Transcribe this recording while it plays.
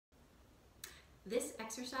This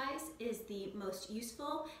exercise is the most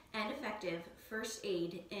useful and effective first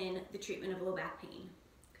aid in the treatment of low back pain.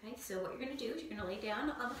 Okay, so what you're going to do is you're going to lay down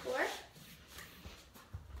on the floor.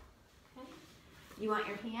 Okay. You want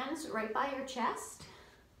your hands right by your chest.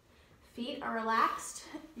 Feet are relaxed,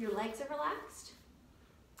 your legs are relaxed.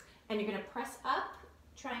 And you're going to press up,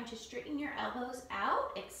 trying to straighten your elbows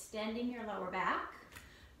out, extending your lower back.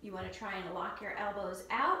 You want to try and lock your elbows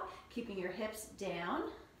out, keeping your hips down.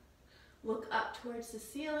 Look up towards the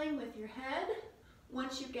ceiling with your head.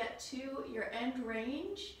 Once you get to your end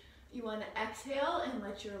range, you want to exhale and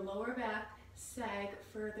let your lower back sag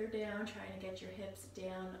further down, trying to get your hips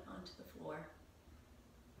down onto the floor.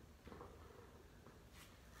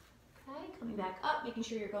 Okay, coming back up, making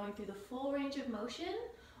sure you're going through the full range of motion,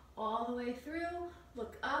 all the way through.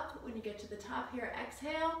 Look up. When you get to the top here,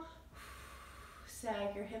 exhale.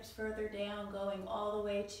 Sag your hips further down, going all the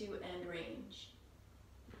way to end range.